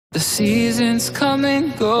The seasons come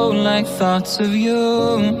and go like thoughts of you,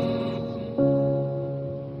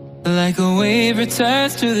 like a wave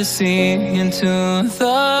returns to the sea into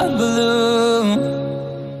the blue.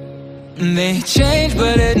 They change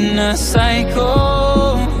but in a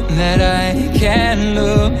cycle that I can't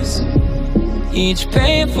lose, each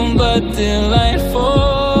painful but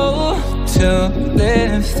delightful to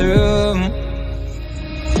live through.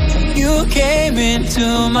 You came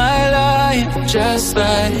into my life just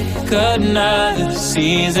like another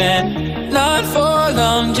season, not for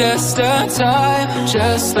long, just a time,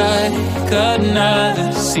 just like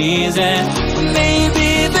another season.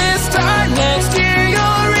 Maybe this time next year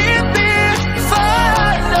you'll reappear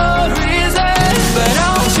for no reason, but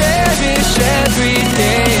I'll cherish every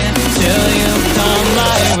day until you come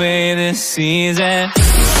my way this season.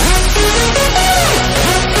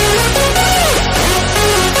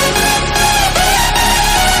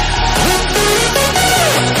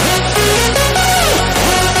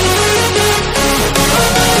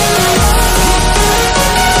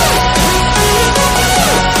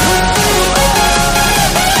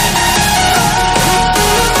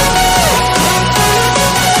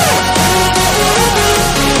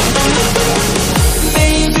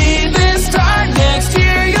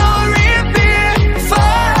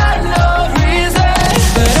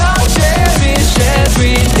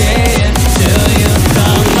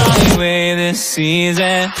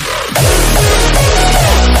 Season.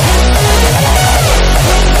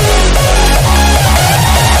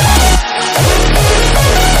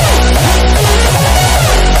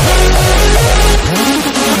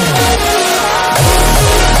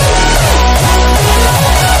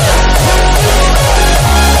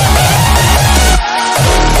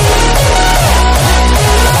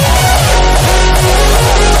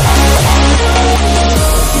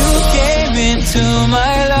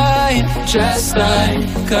 Just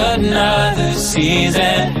like another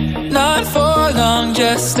season, not for long,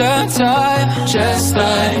 just a time, just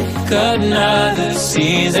like another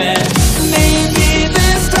season. Maybe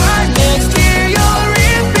this time next year you'll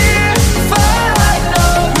reappear for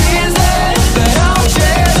no reason, but I'll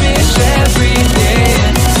cherish every day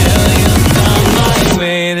until you come my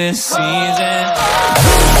way this season.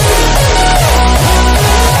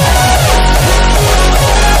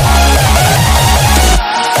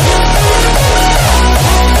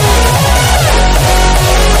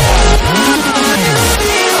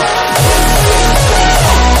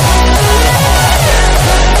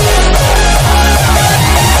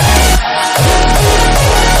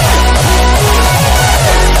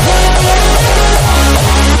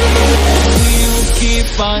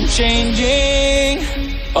 On changing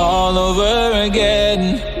all over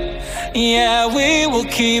again. Yeah, we will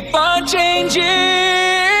keep on changing,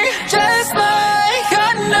 just like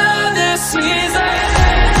another season.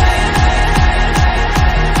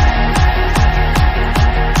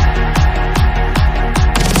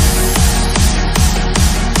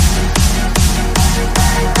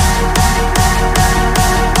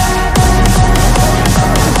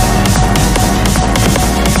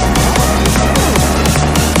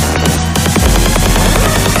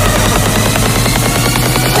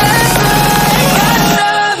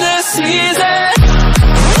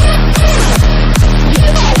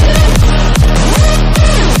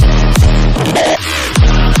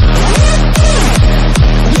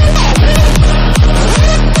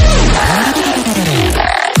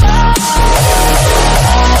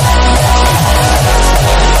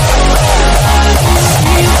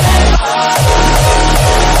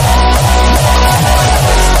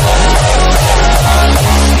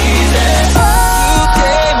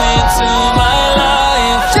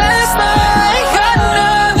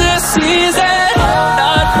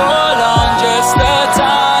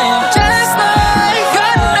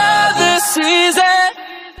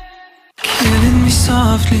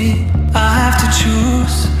 Softly, I have to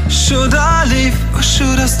choose. Should I leave or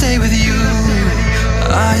should I stay with you?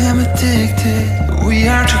 I am addicted, we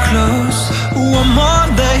are too close. One more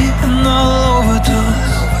day and I'll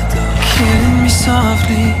overdose. Killing me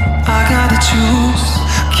softly, I gotta choose.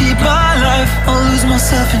 Keep my life or lose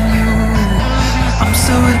myself in you. I'm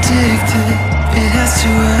so addicted, it has to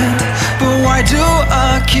end. But why do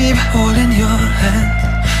I keep holding your hand?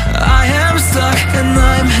 I am stuck and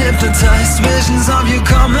I'm hypnotized. Visions of you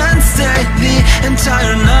come and stay the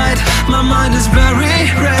entire night. My mind is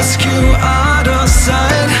buried, rescue out of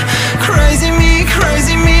sight. Crazy me,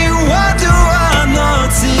 what do I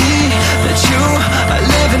not see? That you are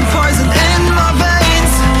living poison in my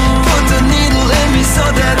veins. Put the needle in me so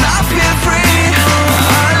that I feel free.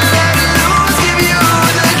 I let loose, give you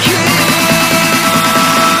the key.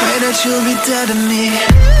 Pray that you'll be dead to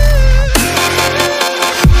me.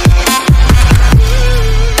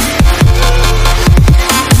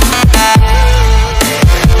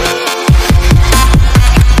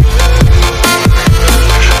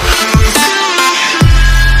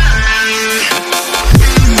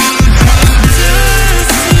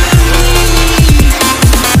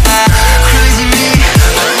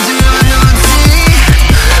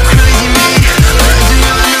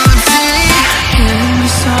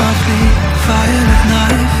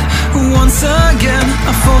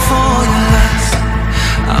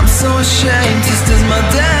 so ashamed. This is my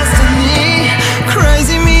destiny.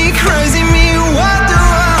 Crazy me, crazy me.